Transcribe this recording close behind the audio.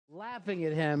laughing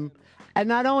at him. And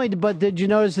not only, but did you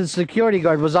notice the security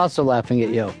guard was also laughing at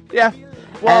you? Yeah.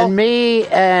 Well, and me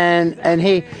and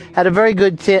he had a very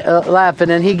good laugh,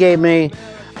 and then he gave me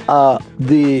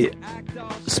the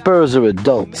Spurs are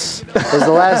adults. Was the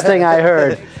last thing I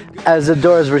heard as the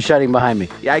doors were shutting behind me.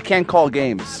 Yeah, I can't call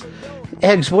games.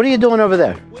 Higgs, what are you doing over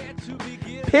there?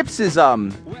 Pips is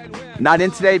not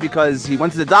in today because he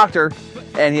went to the doctor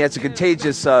and he has a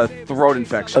contagious throat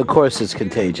infection. Of course it's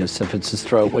contagious if it's his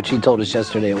throat, which he told us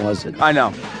yesterday it wasn't. I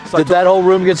know. So Did that whole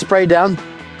room get sprayed down?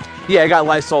 Yeah, I got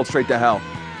Lysol straight to hell.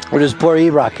 Or does poor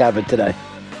E-Rock have it today?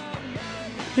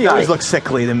 He always looks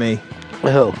sickly to me.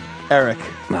 Who? Eric.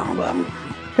 No, well...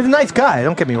 He's a nice guy,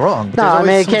 don't get me wrong. No, I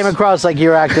mean, it came across like you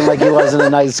were acting like he wasn't a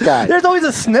nice guy. There's always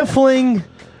a sniffling.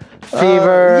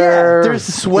 Fever. Yeah, there's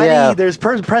sweaty, there's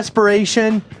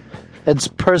perspiration. It's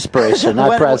perspiration,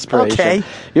 not perspiration. Okay.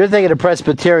 You're thinking of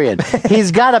Presbyterian.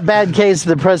 He's got a bad case of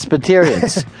the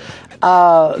Presbyterians.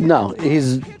 No,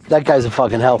 that guy's a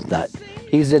fucking health nut.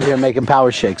 He's in here making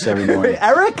power shakes every morning.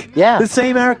 Eric? Yeah. The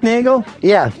same Eric Nagel?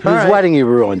 Yeah, whose wedding you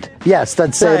ruined. Yes,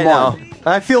 that same one.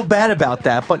 I feel bad about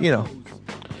that, but you know.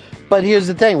 But here's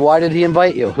the thing. Why did he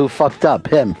invite you? Who fucked up?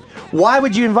 Him. Why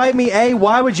would you invite me? A,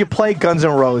 why would you play Guns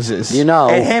N' Roses? You know.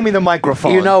 And hand me the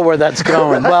microphone. You know where that's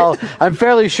going. Well, I'm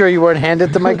fairly sure you weren't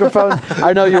handed the microphone.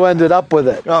 I know you ended up with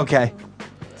it. Okay.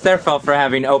 It's their fault for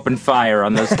having open fire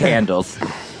on those candles.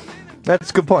 That's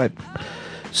a good point.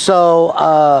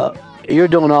 So, you're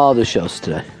doing all the shows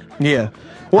today. Yeah.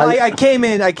 Well, I came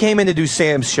in to do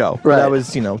Sam's show. Right. That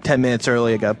was, 10 minutes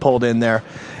early. I got pulled in there.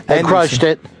 And crushed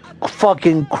it.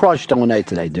 Fucking crushed all night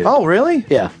today, dude. Oh, really?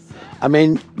 Yeah. I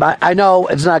mean, I know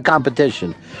it's not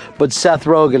competition, but Seth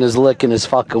Rogen is licking his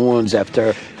fucking wounds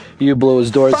after you blew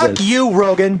his doors in. Fuck you,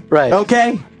 Rogen. Right.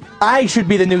 Okay? I should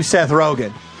be the new Seth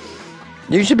Rogen.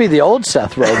 You should be the old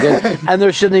Seth Rogen, and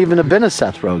there shouldn't even have been a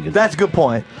Seth Rogen. That's a good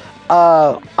point.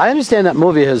 I understand that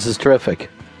movie of his is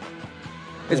terrific.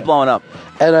 It's blowing up.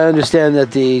 And I understand that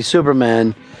the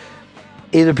Superman,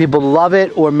 either people love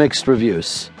it or mixed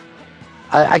reviews.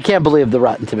 I can't believe the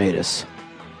Rotten Tomatoes.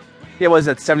 Yeah, what is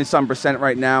that, 70-some%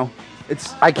 right now?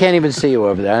 I can't even see you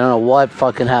over there. I don't know what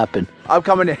fucking happened. I'm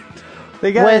coming in.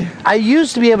 I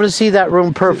used to be able to see that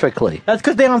room perfectly. That's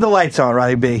because they don't have the lights on,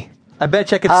 Roddy B. I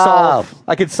bet you I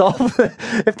could solve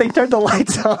if they turned the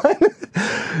lights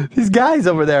on. These guys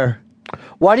over there.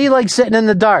 Why do you like sitting in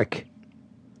the dark?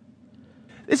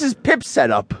 This is Pip's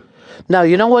setup. No,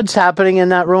 you know what's happening in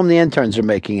that room? The interns are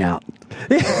making out.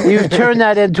 You've turned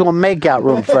that into a makeout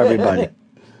room for everybody.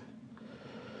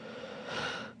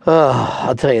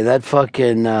 I'll tell you, that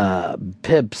fucking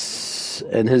Pips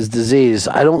and his disease.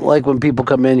 I don't like when people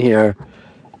come in here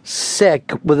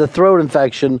sick with a throat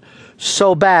infection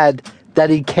so bad that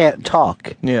he can't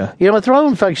talk. Yeah. You know, a throat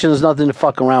infection is nothing to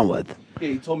fuck around with. Yeah,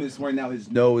 he told me this morning now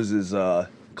his nose is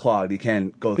clogged. He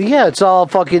can't go through. Yeah, it's all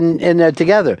fucking in there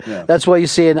together. Yeah. That's why you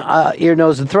see an ear,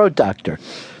 nose, and throat doctor.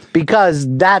 Because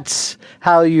that's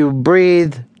how you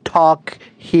breathe, talk,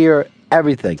 hear,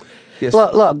 everything. Yes.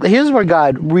 Look, here's where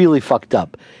God really fucked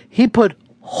up. He put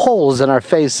holes in our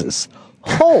faces.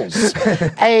 Holes.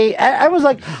 I was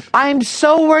like, I'm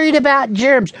so worried about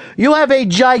germs. You have a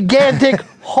gigantic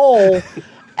hole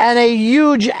and a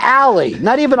huge alley.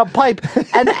 Not even a pipe.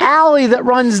 An alley that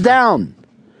runs down.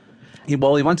 He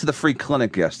went to the free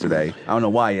clinic yesterday. I don't know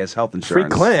why. He has health insurance.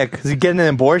 Free clinic? Is he getting an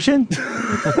abortion?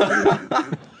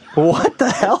 What the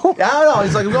hell? I don't know.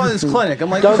 He's like, I'm going to this clinic. I'm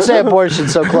like, Don't say abortion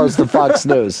so close to Fox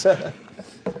News.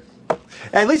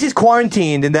 At least he's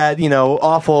quarantined in that,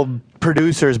 awful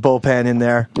producer's bullpen in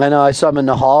there. I know. I saw him in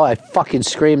the hall. I fucking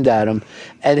screamed at him.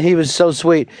 And he was so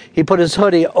sweet. He put his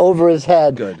hoodie over his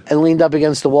head and leaned up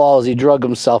against the wall as he drug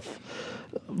himself,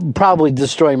 probably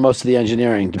destroying most of the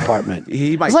engineering department.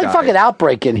 It's like fucking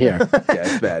outbreak in here. Yeah,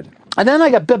 it's bad. And then I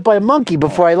got bit by a monkey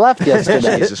before I left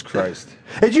yesterday. Jesus Christ.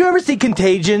 Did you ever see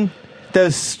Contagion? The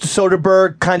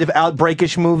Soderbergh kind of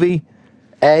outbreakish movie?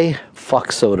 Fuck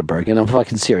Soderbergh, and I'm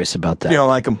fucking serious about that. You don't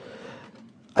like him?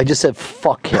 I just said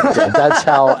fuck him. Dude. That's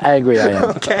how angry I am.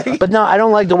 Okay. But no, I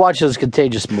don't like to watch those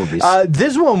contagious movies.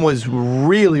 This one was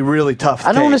really, really tough.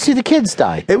 I don't want to see the kids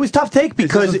die. It was tough take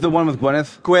because the one with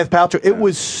Gwyneth Paltrow. It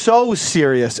was so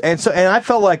serious, and I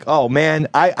felt like, oh man,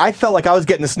 I felt like I was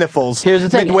getting the sniffles. Here's the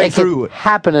thing: midway it through. could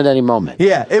happen at any moment.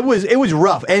 Yeah, it was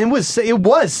rough, and it was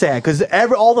sad because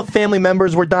all the family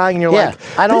members were dying, and you're like,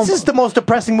 this is the most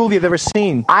depressing movie I've ever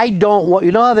seen. I don't want.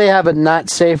 You know how they have it not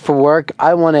safe for work?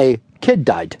 I want a kid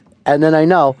died. And then I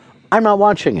know I'm not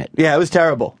watching it. Yeah, it was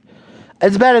terrible.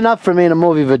 It's bad enough for me in a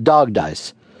movie if a dog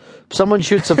dies. If someone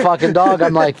shoots a fucking dog,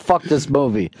 I'm like, fuck this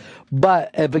movie.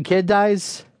 But if a kid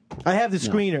dies... I have the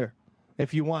screener.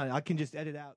 If you want, I can just edit out.